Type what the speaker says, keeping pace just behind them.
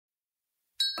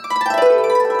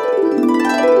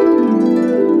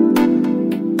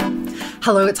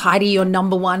Hello, it's Heidi, your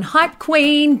number one hype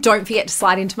queen. Don't forget to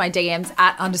slide into my DMs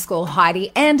at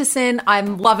 _Heidi Anderson.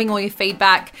 I'm loving all your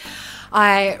feedback.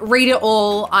 I read it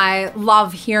all. I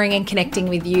love hearing and connecting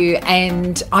with you,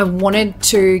 and I wanted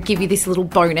to give you this little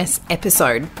bonus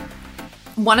episode.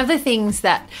 One of the things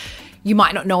that you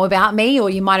might not know about me, or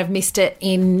you might have missed it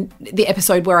in the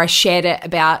episode where I shared it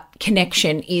about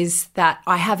connection, is that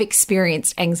I have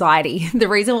experienced anxiety. The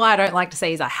reason why I don't like to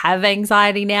say is I have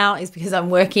anxiety now is because I'm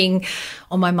working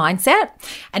on my mindset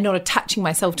and not attaching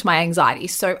myself to my anxiety.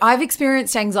 So I've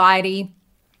experienced anxiety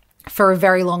for a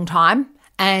very long time,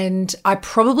 and I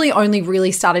probably only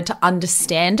really started to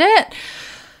understand it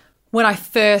when I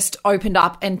first opened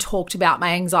up and talked about my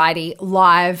anxiety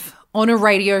live on a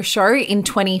radio show in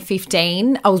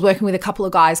 2015. I was working with a couple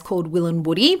of guys called Will and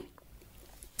Woody.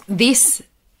 This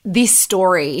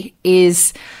story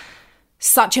is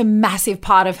such a massive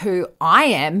part of who I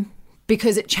am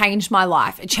because it changed my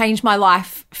life. It changed my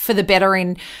life for the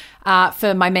better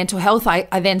for my mental health.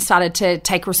 I then started to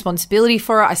take responsibility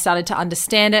for it. I started to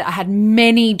understand it. I had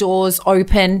many doors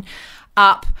open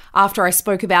up after I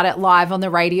spoke about it live on the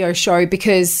radio show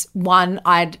because, one,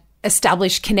 I'd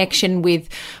established connection with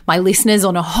my listeners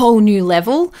on a whole new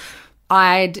level.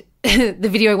 The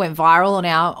video went viral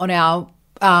on our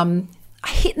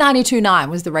Hit 92.9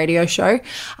 was the radio show.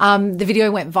 The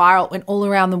video went viral, went all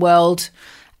around the world,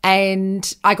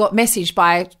 and I got messaged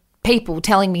by people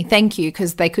telling me thank you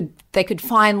because they could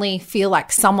finally feel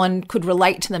like someone could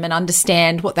relate to them and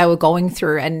understand what they were going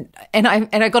through. And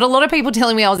I got a lot of people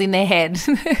telling me I was in their head.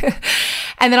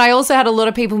 And then I also had a lot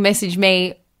of people message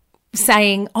me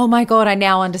saying, oh my God, I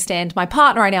now understand my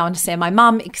partner, I now understand my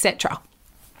mum, etc.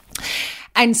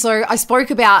 And so I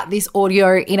spoke about this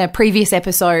audio in a previous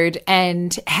episode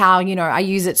and how, I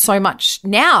use it so much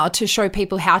now to show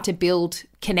people how to build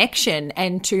connection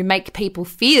and to make people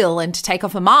feel and to take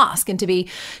off a mask and to be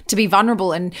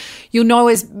vulnerable. And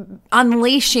as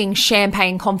unleashing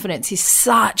champagne confidence is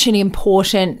such an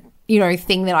important,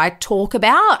 thing that I talk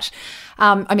about.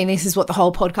 This is what the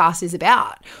whole podcast is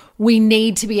about. We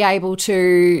need to be able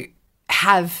to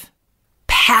have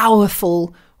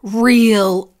powerful,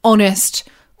 real, honest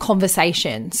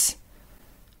conversations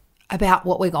about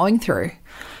what we're going through.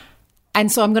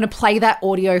 And so I'm going to play that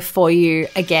audio for you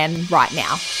again right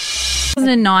now.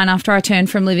 2009, after I turned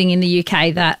from living in the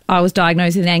UK, that I was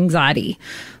diagnosed with anxiety.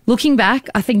 Looking back,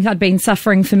 I think I'd been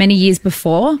suffering for many years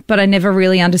before, but I never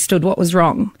really understood what was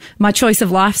wrong. My choice of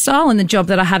lifestyle and the job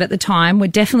that I had at the time were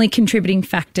definitely contributing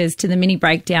factors to the mini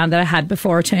breakdown that I had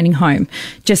before returning home,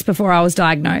 just before I was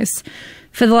diagnosed.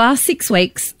 For the last 6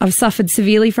 weeks, I've suffered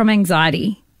severely from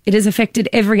anxiety. It has affected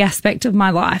every aspect of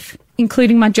my life,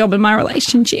 including my job and my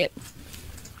relationship.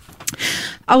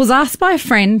 I was asked by a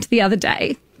friend the other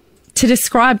day to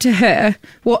describe to her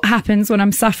what happens when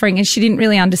I'm suffering, and she didn't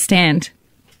really understand.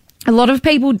 A lot of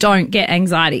people don't get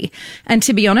anxiety, and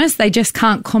to be honest, they just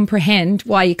can't comprehend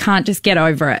why you can't just get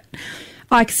over it.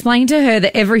 I explained to her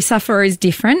that every sufferer is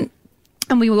different,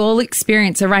 and we will all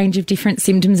experience a range of different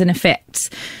symptoms and effects.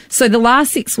 So the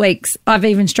last 6 weeks, I've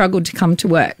even struggled to come to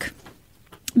work.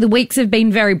 The weeks have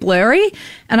been very blurry,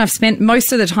 and I've spent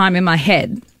most of the time in my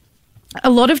head.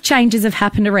 A lot of changes have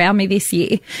happened around me this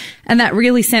year, and that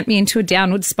really sent me into a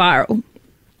downward spiral.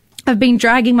 I've been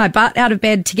dragging my butt out of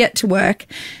bed to get to work,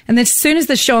 and then as soon as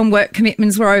the show and work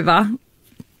commitments were over,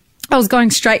 I was going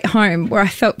straight home where I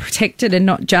felt protected and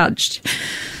not judged.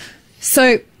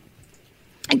 So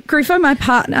Griffo, my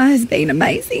partner, has been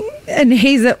amazing, and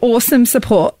he's an awesome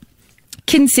support,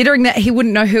 considering that he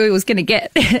wouldn't know who he was going to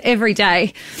get every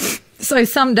day. So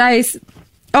some days,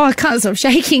 I can't stop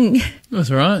shaking.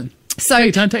 That's all right.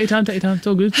 So take your time. It's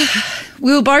all good.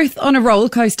 We were both on a roller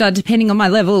coaster depending on my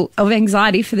level of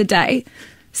anxiety for the day.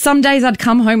 Some days I'd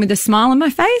come home with a smile on my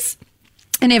face,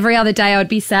 and every other day I'd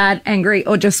be sad, angry,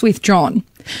 or just withdrawn.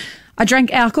 I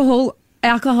drank alcohol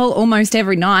almost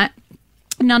every night.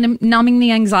 Numbing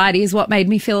the anxiety is what made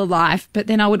me feel alive, but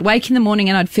then I would wake in the morning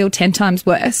and I'd feel 10 times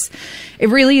worse. It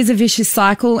really is a vicious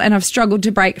cycle, and I've struggled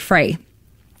to break free.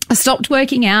 I stopped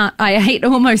working out. I ate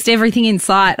almost everything in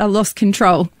sight. I lost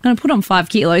control, and I put on 5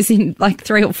 kilos in like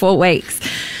 3 or 4 weeks.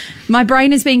 My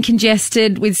brain has been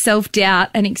congested with self-doubt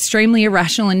and extremely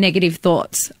irrational and negative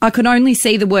thoughts. I could only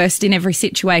see the worst in every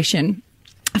situation.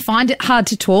 I find it hard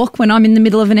to talk when I'm in the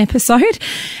middle of an episode,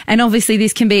 and obviously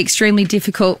this can be extremely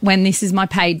difficult when this is my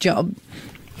paid job.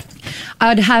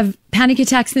 I'd have panic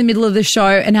attacks in the middle of the show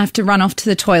and have to run off to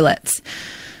the toilets.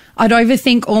 I'd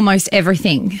overthink almost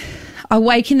everything. I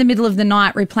wake in the middle of the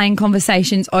night replaying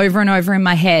conversations over and over in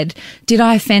my head. Did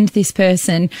I offend this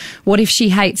person? What if she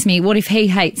hates me? What if he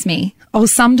hates me? I'll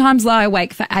sometimes lie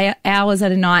awake for hours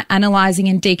at a night analysing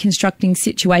and deconstructing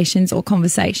situations or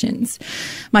conversations.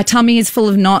 My tummy is full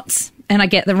of knots and I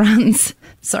get the runs.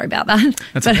 Sorry about that.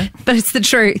 But it's the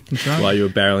truth. That's right. While you were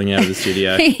barreling out of the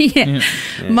studio. Yeah.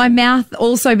 My mouth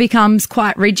also becomes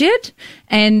quite rigid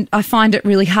and I find it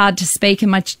really hard to speak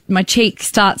and my cheek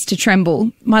starts to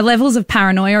tremble. My levels of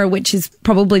paranoia, which is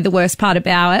probably the worst part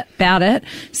about it,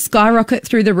 skyrocket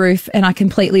through the roof and I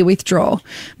completely withdraw.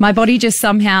 My body just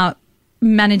somehow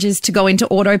manages to go into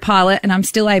autopilot and I'm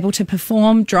still able to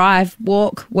perform, drive,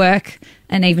 walk, work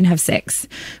and even have sex.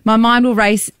 My mind will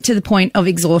race to the point of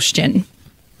exhaustion.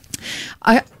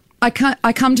 I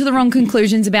come to the wrong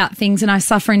conclusions about things and I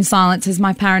suffer in silence as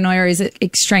my paranoia is at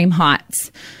extreme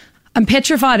heights. I'm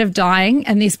petrified of dying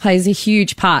and this plays a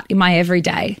huge part in my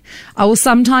everyday. I will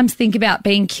sometimes think about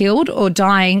being killed or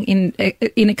dying in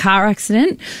a car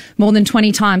accident more than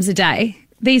 20 times a day.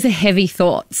 These are heavy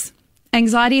thoughts.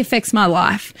 Anxiety affects my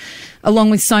life,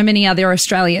 along with so many other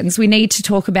Australians. We need to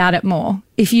talk about it more.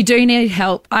 If you do need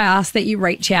help, I ask that you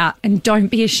reach out and don't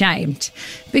be ashamed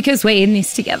because we're in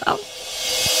this together.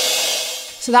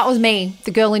 So that was me,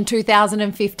 the girl in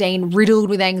 2015, riddled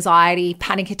with anxiety,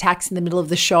 panic attacks in the middle of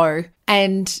the show.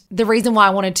 And the reason why I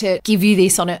wanted to give you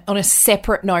this on a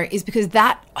separate note is because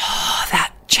that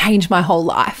changed my whole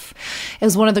life. It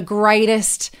was one of the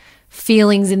greatest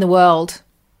feelings in the world,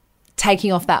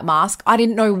 taking off that mask. I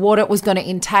didn't know what it was going to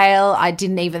entail. I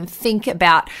didn't even think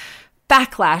about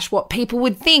backlash, what people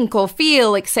would think or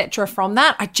feel, etc. from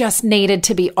that. I just needed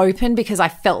to be open because I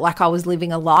felt like I was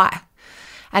living a lie.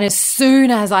 And as soon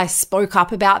as I spoke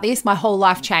up about this, my whole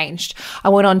life changed. I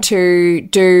went on to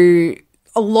do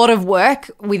a lot of work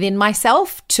within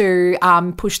myself to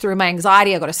push through my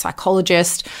anxiety. I got a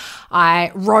psychologist.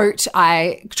 I wrote.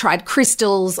 I tried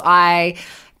crystals. I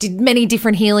did many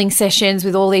different healing sessions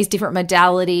with all these different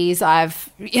modalities.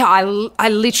 I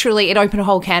literally, it opened a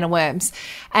whole can of worms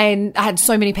and I had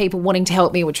so many people wanting to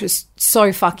help me, which was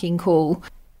so fucking cool.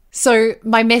 So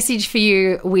my message for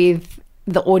you with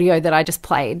the audio that I just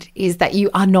played is that you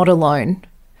are not alone.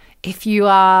 If you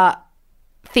are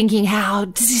thinking, how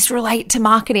does this relate to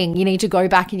marketing? You need to go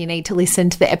back and you need to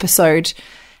listen to the episode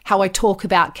how I talk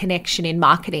about connection in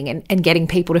marketing and getting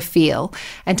people to feel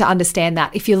and to understand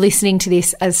that. If you're listening to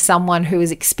this as someone who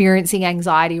is experiencing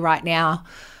anxiety right now,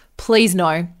 please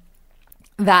know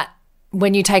that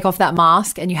when you take off that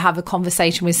mask and you have a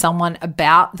conversation with someone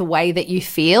about the way that you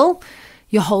feel,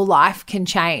 your whole life can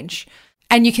change.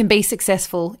 And you can be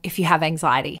successful if you have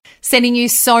anxiety. Sending you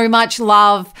so much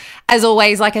love. As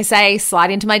always, like I say,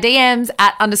 slide into my DMs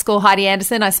at _Heidi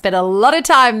Anderson. I spent a lot of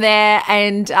time there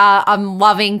and I'm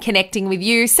loving connecting with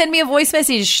you. Send me a voice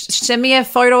message. Send me a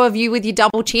photo of you with your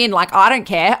double chin. Like, I don't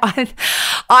care.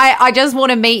 I just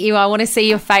want to meet you. I want to see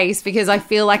your face because I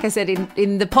feel, like I said,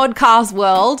 in the podcast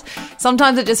world,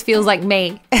 sometimes it just feels like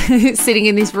me sitting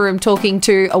in this room talking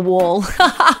to a wall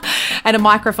and a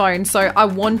microphone. So I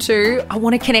want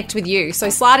to connect with you. So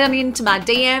slide on into my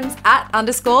DMs at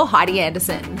 _Heidi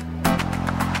Anderson.